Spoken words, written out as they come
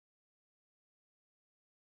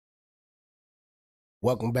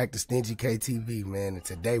Welcome back to Stingy KTV, man. And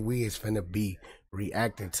today we is finna be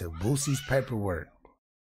reacting to Boosie's paperwork.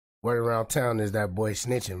 Word around town is that boy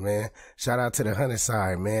snitching, man. Shout out to the 100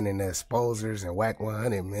 side, man, and the exposers and Wack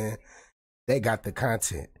 100, man. They got the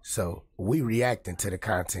content. So we reacting to the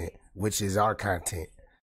content, which is our content.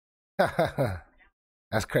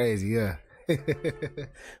 That's crazy, yeah.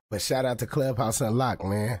 But shout out to Clubhouse Unlocked,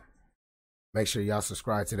 man. Make sure y'all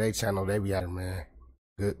subscribe to their channel. They be out there, man.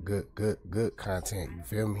 Good content. You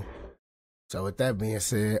feel me? So with that being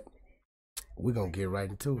said, we're gonna get right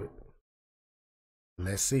into it.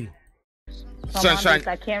 Let's see. Sunshine.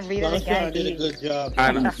 I can't read it again. Did a good job.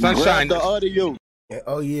 Sunshine. The audio. And,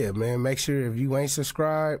 oh yeah, man. Make sure if you ain't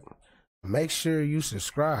subscribed, make sure you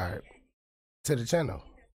subscribe to the channel.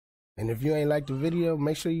 And if you ain't like the video,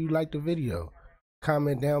 make sure you like the video.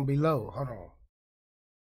 Comment down below. Hold on.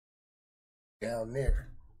 Down there.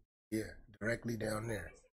 Yeah, directly down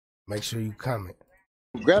there. Make sure you comment.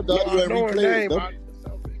 Grab the audio and replay it.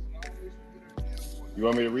 You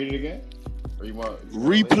want me to read it again? Or you want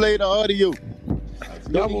Replay the audio.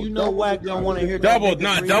 Double, you know Wack don't want to hear Double,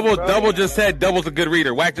 that. Double just said Double's a good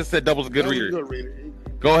reader. Wack just said Double's a good reader.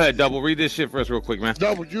 Go ahead, Double. Read this shit for us real quick, man.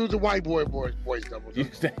 Double, use the white boy voice, Double.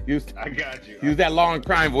 I got you. Use that long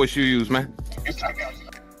crime voice you use, man. I got you.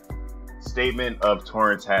 Statement of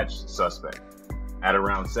Torrance Hatch suspect. At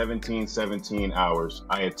around 17:17 hours,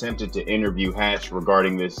 I attempted to interview Hatch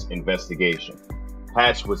regarding this investigation.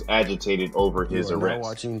 Hatch was agitated over his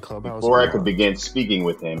arrest. Before I could begin speaking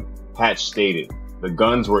with him, Hatch stated, "The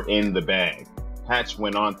guns were in the bag." Hatch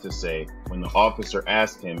went on to say, when the officer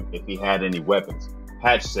asked him if he had any weapons,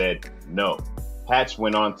 Hatch said, "No." Hatch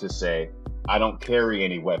went on to say, "I don't carry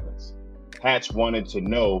any weapons." Hatch wanted to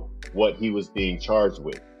know what he was being charged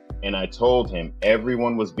with, and I told him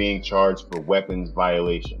everyone was being charged for weapons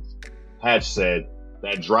violations. Hatch said,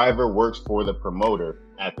 "That driver works for the promoter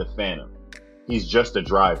at the Phantom. He's just a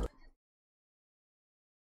driver."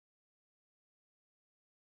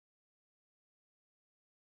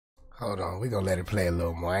 Hold on, we gonna let it play a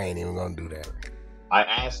little more. I ain't even gonna do that. I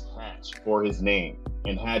asked Hatch for his name,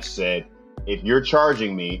 and Hatch said, "If you're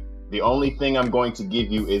charging me, the only thing I'm going to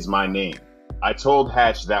give you is my name." I told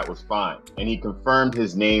Hatch that was fine, and he confirmed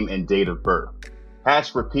his name and date of birth.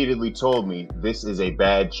 Hatch repeatedly told me this is a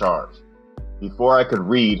bad charge. Before I could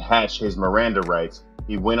read Hatch his Miranda rights,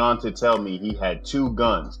 he went on to tell me he had 2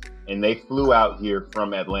 guns, and they flew out here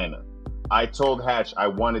from Atlanta. I told Hatch I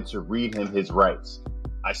wanted to read him his rights.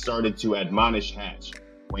 I started to admonish Hatch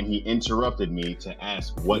when he interrupted me to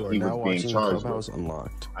ask what he was being charged with.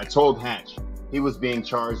 I told Hatch he was being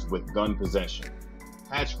charged with gun possession.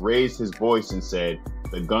 Hatch raised his voice and said,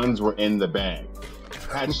 "The guns were in the bag."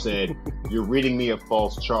 Hatch said, "You're reading me a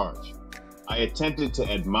false charge." I attempted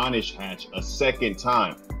to admonish Hatch a second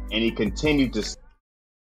time, and he continued to...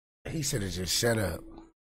 He should have just shut up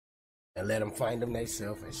and let them find them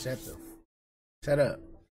themselves and shut up.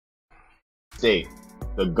 State,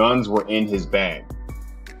 "The guns were in his bag."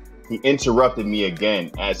 He interrupted me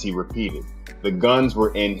again as he repeated, "The guns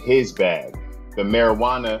were in his bag. The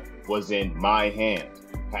marijuana was in my hand,"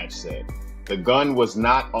 Hatch said. "The gun was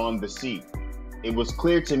not on the seat." It was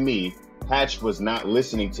clear to me Hatch was not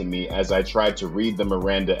listening to me as I tried to read the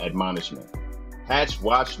Miranda admonishment. Hatch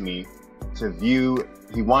watched me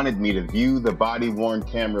he wanted me to view the body-worn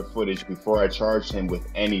camera footage before I charged him with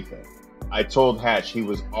anything. I told Hatch he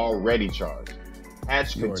was already charged.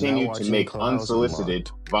 Hatch continued to make unsolicited,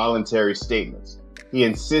 voluntary statements. He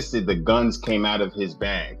insisted the guns came out of his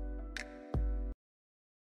bag.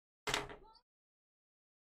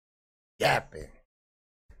 Yapping.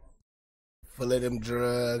 Full of them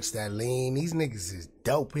drugs, that lean. These niggas is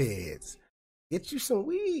dope heads. Get you some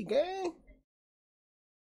weed, gang.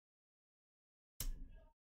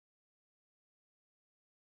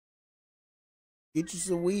 Get you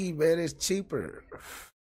some weed, man. It's cheaper.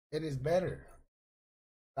 It is better.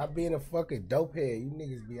 Stop being a fucking dope head. You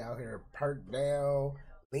niggas be out here perked down,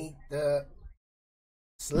 linked up,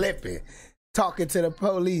 slipping, talking to the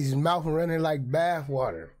police, mouth running like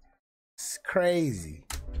bathwater. It's crazy.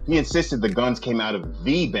 He insisted the guns came out of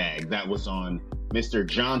the bag that was on Mr.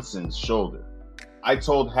 Johnson's shoulder. I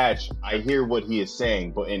told Hatch I hear what he is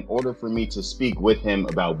saying, but in order for me to speak with him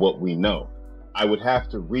about what we know, I would have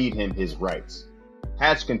to read him his rights.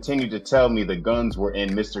 Hatch continued to tell me the guns were in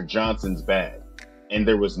Mr. Johnson's bag, and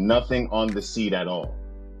there was nothing on the seat at all.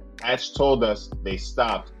 Hatch told us they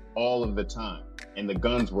stopped all of the time, and the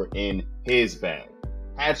guns were in his bag.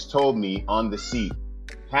 Hatch told me on the seat.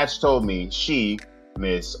 Hatch told me she,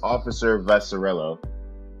 Miss Officer Vassarello,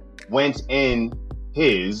 went in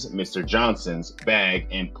his, Mr. Johnson's, bag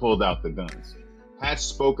and pulled out the guns. Hatch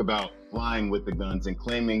spoke about flying with the guns and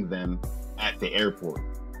claiming them at the airport.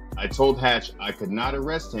 I told Hatch I could not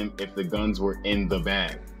arrest him if the guns were in the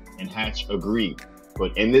bag, and Hatch agreed.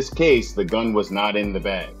 But in this case, the gun was not in the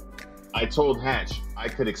bag. I told Hatch I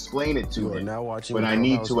could explain it to him, but I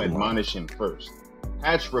need to admonish him first.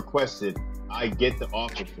 Hatch requested I get the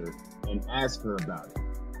officer and ask her about it.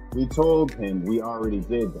 We told him we already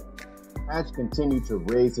did that. Hatch continued to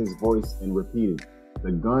raise his voice and repeated,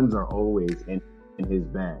 the guns are always in his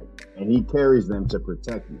bag, and he carries them to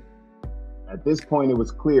protect me. At this point, it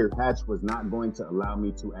was clear Hatch was not going to allow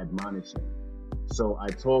me to admonish him. So I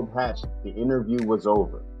told Hatch the interview was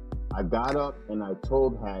over. I got up and I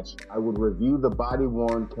told Hatch I would review the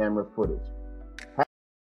body-worn camera footage.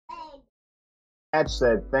 Hatch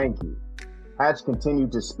said thank you. Hatch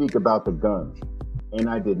continued to speak about the guns, and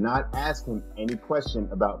I did not ask him any question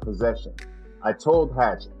about possession. I told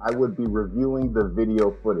Hatch I would be reviewing the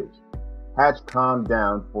video footage. Hatch calmed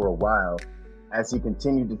down for a while as he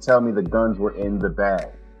continued to tell me the guns were in the bag.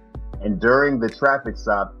 And during the traffic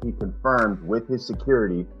stop, he confirmed with his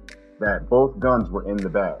security that both guns were in the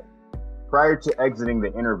bag. Prior to exiting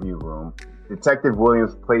the interview room, Detective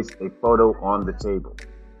Williams placed a photo on the table.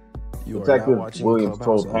 Detective Williams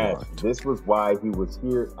told Hatch this was why he was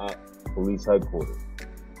here at police headquarters.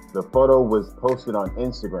 The photo was posted on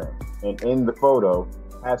Instagram, and in the photo,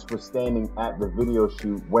 Hatch was standing at the video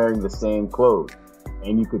shoot wearing the same clothes,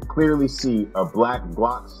 and you could clearly see a black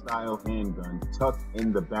Glock-style handgun tucked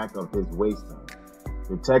in the back of his waistband.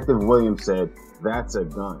 Detective Williams said, "That's a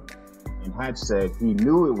gun." And Hatch said he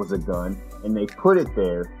knew it was a gun, and they put it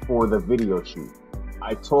there for the video shoot.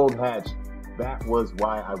 I told Hatch that was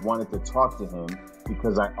why I wanted to talk to him,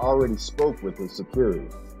 because I already spoke with his security,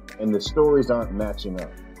 and the stories aren't matching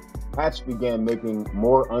up. Hatch began making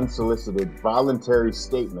more unsolicited, voluntary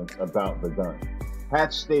statements about the gun.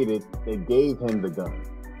 Hatch stated they gave him the gun,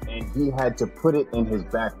 and he had to put it in his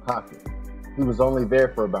back pocket. He was only there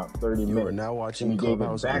for about 30 minutes, and he gave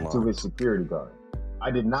it back to his security guard.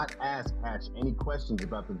 I did not ask Hatch any questions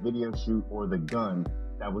about the video shoot or the gun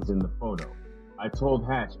that was in the photo. I told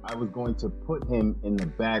Hatch I was going to put him in the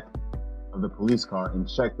back of the police car and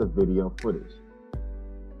check the video footage.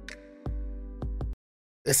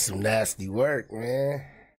 It's some nasty work, man.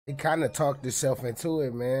 He kind of talked himself into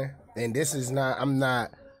it, man. And this is not, I'm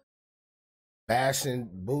not bashing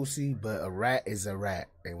Boosie, but a rat is a rat.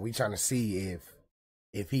 And we trying to see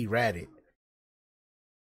if he ratted.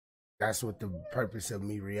 That's what the purpose of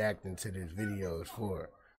me reacting to this video is for.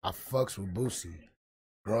 I fucks with Boosie.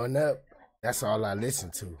 Growing up, that's all I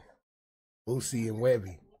listened to. Boosie and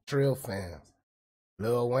Webby, Trill fans,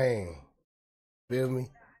 Lil Wayne, feel me?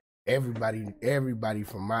 Everybody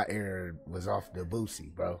from my era was off the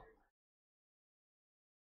Boosie, bro.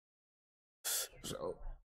 So,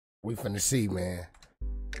 we finna see, man.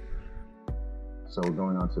 So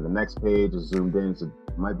going on to the next page, is zoomed in, so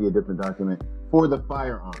it might be a different document. For the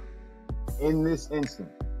firearm. In this instance,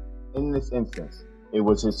 it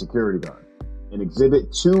was his security guard. In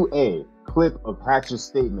Exhibit 2A, clip of Hatch's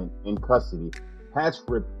statement in custody, Hatch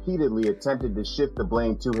repeatedly attempted to shift the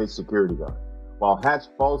blame to his security guard, while Hatch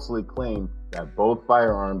falsely claimed that both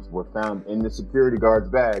firearms were found in the security guard's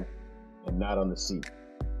bag and not on the seat.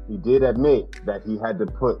 He did admit that he had to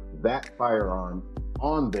put that firearm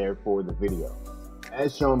on there for the video.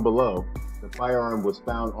 As shown below, the firearm was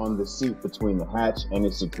found on the seat between the Hatch and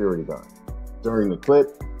his security guard. During the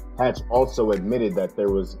clip, Hatch also admitted that there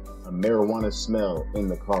was a marijuana smell in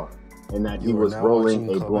the car and that he was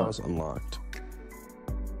rolling a blunt.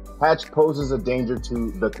 Hatch poses a danger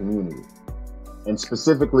to the community, and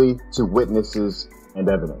specifically to witnesses and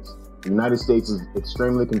evidence. The United States is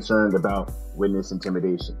extremely concerned about witness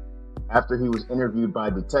intimidation. After he was interviewed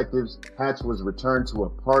by detectives, Hatch was returned to a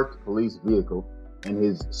parked police vehicle, and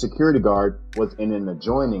his security guard was in an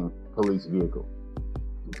adjoining police vehicle.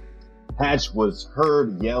 Hatch was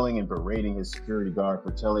heard yelling and berating his security guard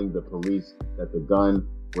for telling the police that the gun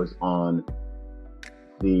was on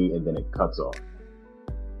and then it cuts off.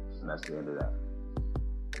 And that's the end of that.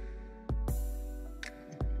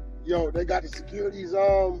 Yo, they got the security's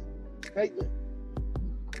statement.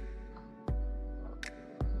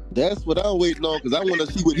 That's what I'm waiting on, because I want to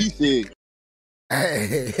see what he said.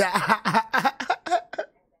 Hey.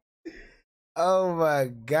 Oh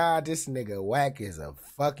my God, this nigga Wack is a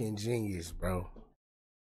fucking genius, bro.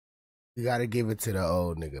 You gotta give it to the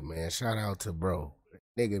old nigga, man. Shout out to bro.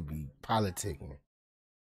 Nigga be politicking.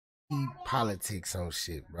 He politics on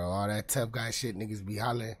shit, bro. All that tough guy shit niggas be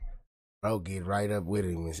hollering. Bro, get right up with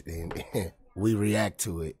him and we react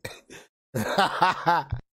to it. I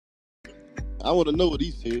want to know what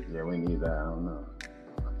he said. Yeah, we need that. I don't know.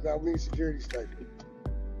 Now we need security statement.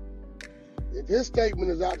 If his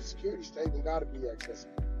statement is out, the security statement got to be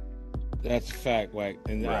accessible. That's a fact, Wack.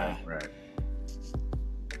 And right.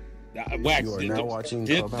 Wack, you are now watching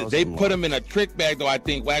Clubhouse. They put him in a trick bag, though, I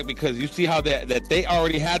think, Wack, because you see how that they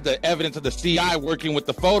already had the evidence of the CI working with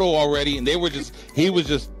the photo already, and they were just, he was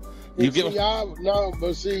just, you get no,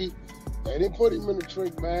 but see, they didn't put him in the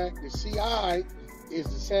trick bag. The CI is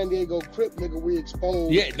the San Diego Crip nigga we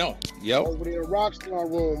exposed. Yeah, no, yep. Over there in Rockstar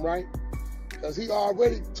Room, right? Because he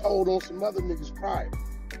already told on some other niggas prior,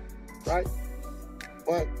 right?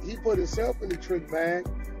 But he put himself in the trick bag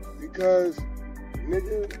because,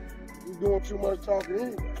 nigga, you doing too much talking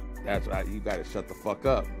anyway. That's right. You gotta shut the fuck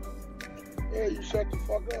up. Yeah, you shut the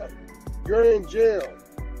fuck up. You're in jail.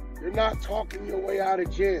 You're not talking your way out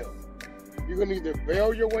of jail. You're gonna either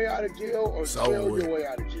bail your way out of jail or sell your way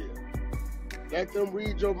out of jail. Let them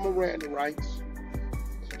read your Miranda rights.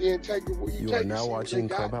 And then take it where you are now watching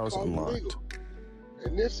Clubhouse Unlocked.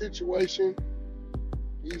 In this situation,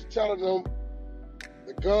 he's telling them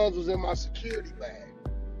the guns was in my security bag.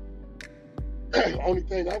 Only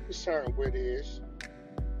thing I'm concerned with is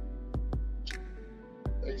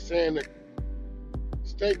they saying that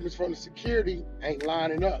statements from the security ain't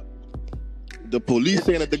lining up. The police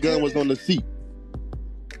saying that the gun was on the seat.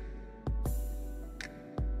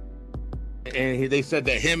 And they said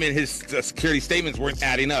that him and his security statements weren't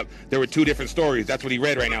adding up. There were two different stories. That's what he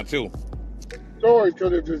read right now, too. Stories,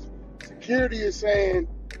 because if the security is saying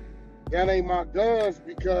that ain't my guns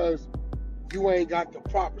because you ain't got the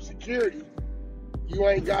proper security, you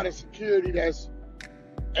ain't got a security that's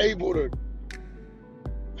able to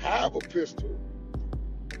have a pistol.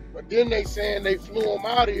 But then they saying they flew him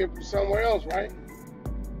out of here from somewhere else, right?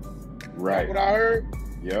 Right. That's what I heard?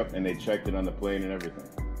 Yep, and they checked it on the plane and everything.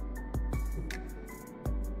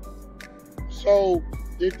 So,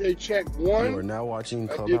 did they check one? You are now watching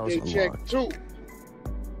Or Clubhouse did they check Unlocked. two?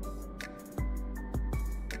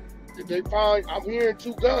 Did they find, I'm hearing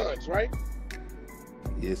two guns, right?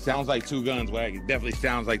 It sounds like two guns, Wack. It definitely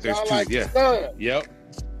sounds like there's two. Like Yeah. guns. Yep.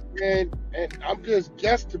 And I'm just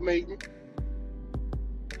guesstimating.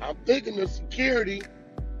 I'm thinking the security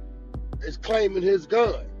is claiming his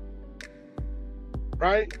gun,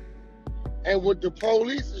 right? And what the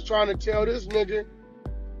police is trying to tell this nigga,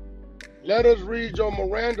 let us read your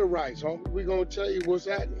Miranda rights, homie. We're going to tell you what's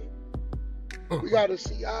happening. We got a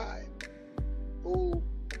CI who,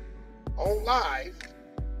 on live,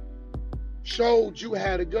 showed you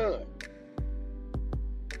had a gun.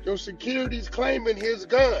 Your security's claiming his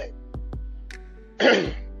gun.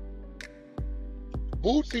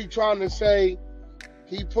 Boosie trying to say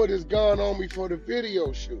he put his gun on me for the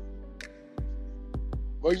video shoot.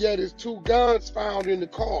 But yet there's two guns found in the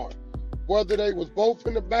car. Whether they was both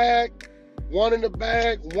in the bag, one in the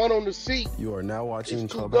bag, one on the seat. You are now watching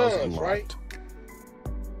two Clubhouse guns, Unlocked. right?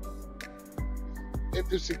 If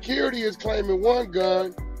the security is claiming one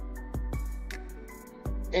gun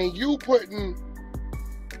and you putting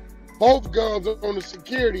both guns on the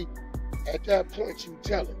security, at that point you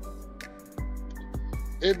tell him.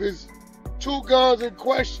 If it's two guns in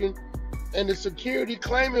question and the security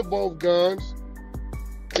claiming both guns,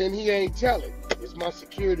 then he ain't telling. It's my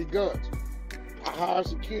security guns. I hire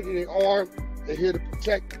security, they armed, they're here to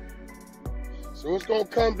protect me. So it's gonna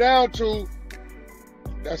come down to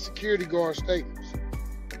that security guard statements.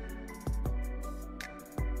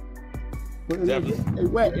 But in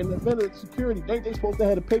the event of security, ain't they supposed to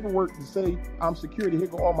have the paperwork to say I'm security? Here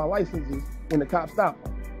go all my licenses when the cops stop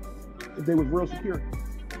them. If they was real security.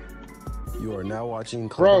 You are now watching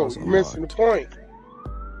Clubhouse Bro, you're missing the point.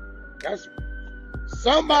 That's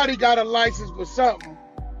somebody got a license for something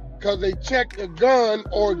because they checked a gun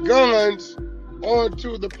or guns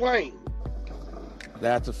onto the plane.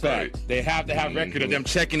 That's a fact. Right. They have to have record of them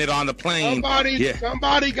checking it on the plane.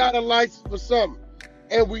 Somebody got a license for something.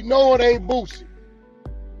 And we know it ain't Boosie.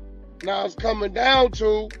 Now it's coming down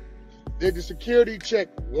to, did the security check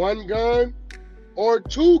one gun or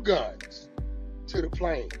two guns to the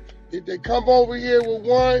plane? Did they come over here with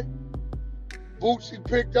one? Boosie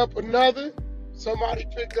picked up another? Somebody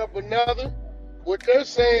picked up another? What they're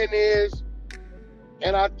saying is,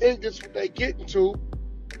 and I think this is what they getting to,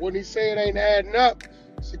 when he say it ain't adding up,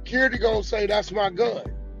 security gonna say that's my gun.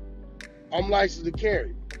 I'm licensed to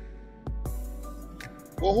carry.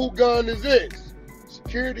 Well, who gun is this?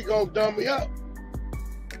 Security gonna dumb me up.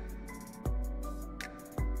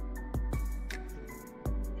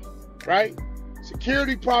 Right?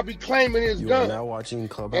 Security probably claiming his gun. You are now watching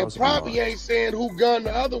Clubhouse and probably ain't saying who gun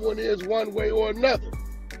the other one is one way or another.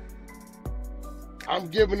 I'm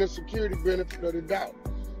giving the security benefit of the doubt.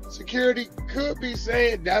 Security could be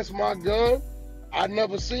saying that's my gun, I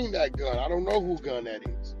never seen that gun. I don't know who gun that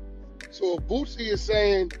is. So if Boosie is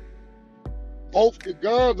saying both the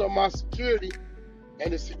guns are my security,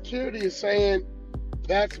 and the security is saying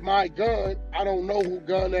that's my gun, I don't know who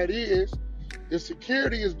gun that is. The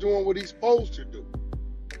security is doing what he's supposed to do.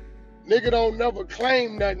 Nigga don't never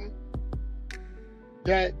claim nothing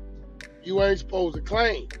that you ain't supposed to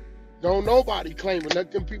claim. Don't nobody claim it.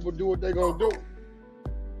 Let them people do what they gonna do.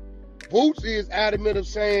 Boosie is adamant of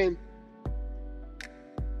saying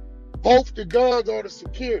both the guns are the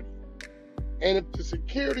security. And if the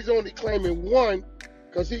security's only claiming one,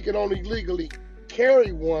 because he can only legally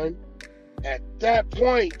carry one, at that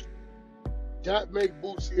point, that make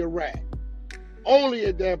Boosie a rat. Only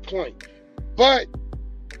at that point. But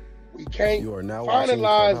we can't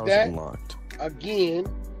finalize that. Unlocked. Again,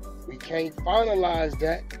 we can't finalize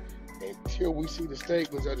that until we see the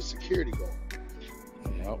statements of the security guard.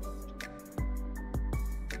 Yep.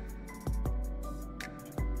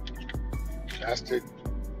 That's it.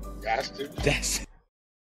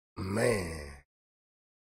 Man,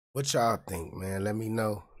 what y'all think, man? Let me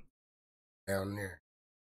know down there,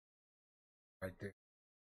 right there.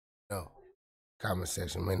 No, comment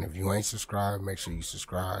section, man. If you ain't subscribed, make sure you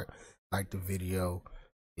subscribe, like the video,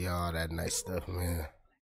 yeah, all that nice stuff, man.